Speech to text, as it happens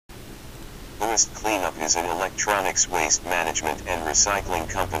eWaste Cleanup is an electronics waste management and recycling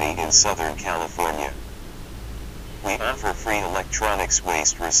company in Southern California. We offer free electronics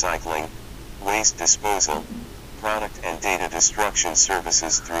waste recycling, waste disposal, product and data destruction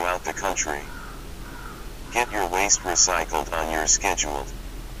services throughout the country. Get your waste recycled on your schedule.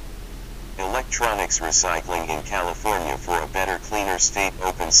 Electronics Recycling in California for a better, cleaner state,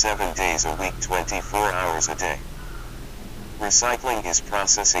 open 7 days a week, 24 hours a day. Recycling is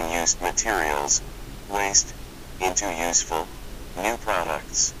processing used materials, waste, into useful, new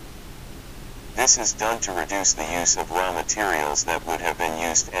products. This is done to reduce the use of raw materials that would have been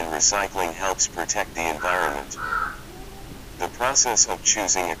used, and recycling helps protect the environment. The process of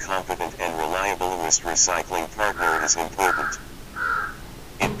choosing a competent and reliable waste recycling partner is important.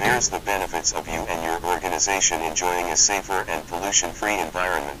 It bears the benefits of you and your organization enjoying a safer and pollution-free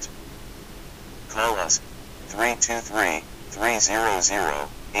environment. Call us,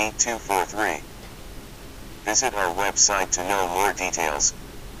 323-300-8243. Visit our website to know more details,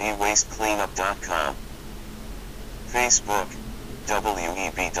 ewastecleanup.com. Facebook,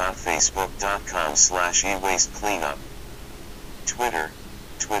 web.facebook.com/ewastecleanup. Twitter,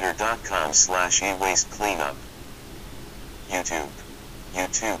 twitter.com/ewastecleanup. YouTube,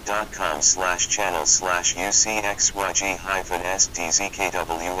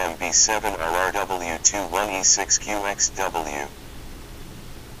 youtube.com/channel/ucxyg-sdzkwmb7rrw21e6qxw.